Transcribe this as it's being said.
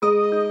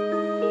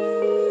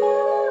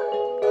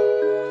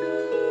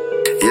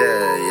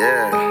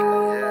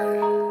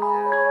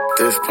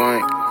this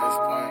point,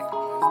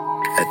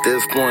 yeah. At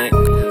this point,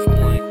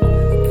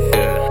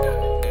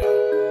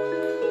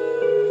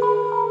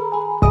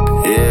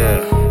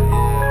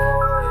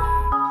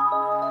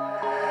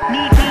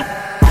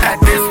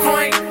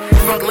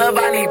 fuck love,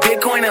 I need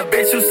Bitcoin. A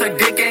bitch who suck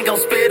dick ain't gon'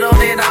 spit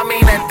on it. I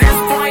mean, at this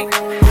point,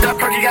 the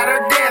perky got her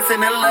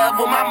dancing in love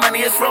with my money,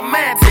 it's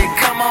romantic.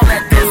 Come on,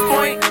 at this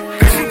point,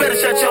 bitch, you better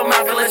shut your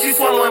mouth unless you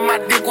swallowing my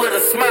dick with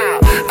a smile.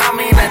 I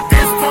mean, at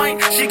this point,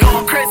 she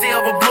going crazy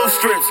over blue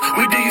strips.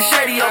 We do you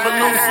shady over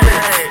loose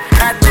lips.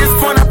 At this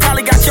point, I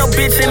probably got your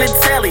bitch in the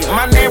telly.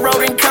 My name wrote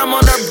and come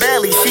on her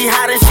belly. She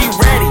hot and she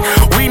ready.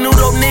 We knew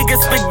those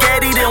niggas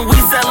spaghetti, then we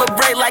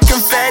celebrate like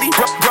confetti.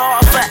 Raw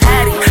off a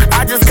Addy,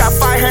 I just got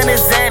 500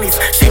 Xannies.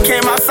 She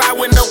came outside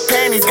with no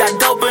panties, got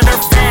dope in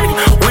her fanny.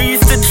 We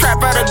used to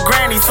trap out of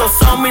granny, so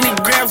many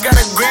grams got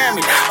a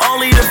Grammy.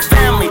 Only the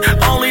family,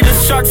 only the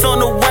sharks on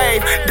the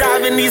wave.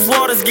 Dive in these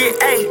waters, get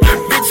ate.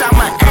 Bitch, I'm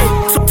a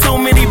 8. Too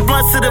many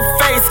blunts to the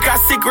face, got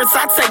secrets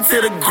I take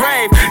to the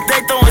grave.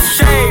 They throwing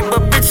shade,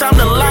 but bitch, I'm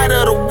the light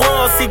of the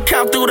world. See,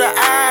 come through the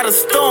eye of the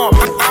storm.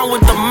 I'm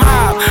with the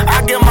mob,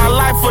 I give my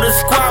life for the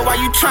squad. While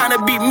you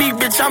tryna beat me,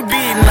 bitch, I'm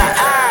beating the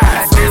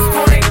odds. At this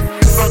point,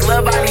 fuck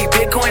love, I need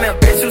Bitcoin. A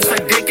bitch who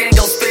suck dick ain't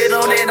gon' spit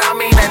on it. I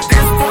mean, at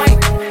this point,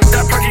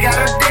 the perky got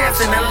her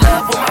dancing in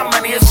love with my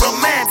money, it's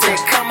romantic.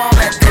 Come on,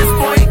 at this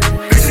point,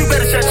 bitch, you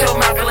better shut your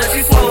mouth unless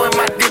you swallowing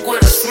my dick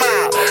with a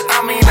smile.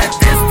 I mean, at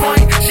this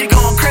point, she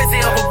going crazy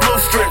over blue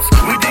strips.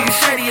 We do you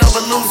shady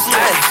over loose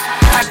lips.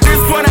 At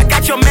this point, I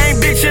got your main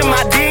bitch in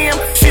my DM.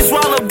 She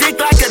swallow dick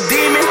like a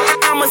demon.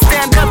 I'ma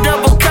stand up,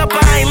 double cup,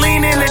 I ain't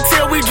leaning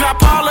until we drop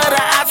all of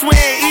the odds. We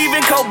ain't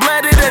even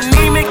cold-blooded,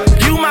 anemic.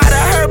 You might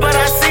have heard, but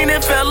I seen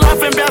it. Fell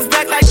off and bounced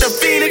back like the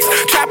Phoenix.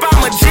 Trap,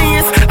 I'm a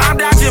genius. I'm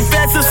dodging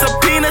feds and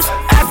subpoenas.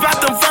 Ask about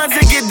them funds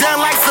and get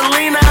done like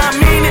Selena. I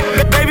mean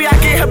it. Baby, I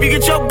can help you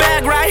get your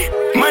bag right.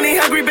 Money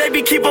hungry,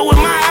 baby, keep up with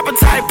my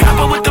appetite. Pop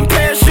up with them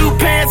parachute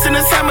pants in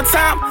the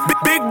summertime.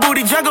 Big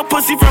booty, jungle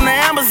pussy from the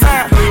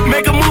Amazon.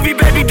 Make a movie,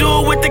 baby, do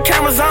it with the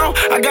cameras on.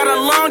 I got a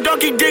long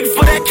donkey dick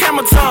for that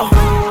camel toe.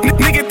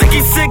 Nigga think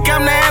he's sick,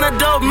 I'm the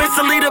antidote.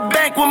 Mentally the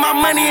bank with my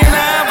money in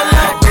the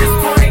envelope. At this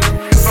point,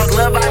 fuck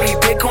love, I need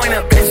Bitcoin.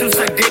 A bitch who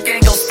suck dick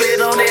ain't gon'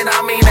 spit on it.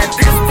 I mean, at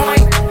this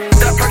point,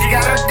 the perky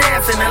got her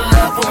dancing in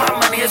love with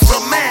my money, it's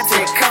romantic.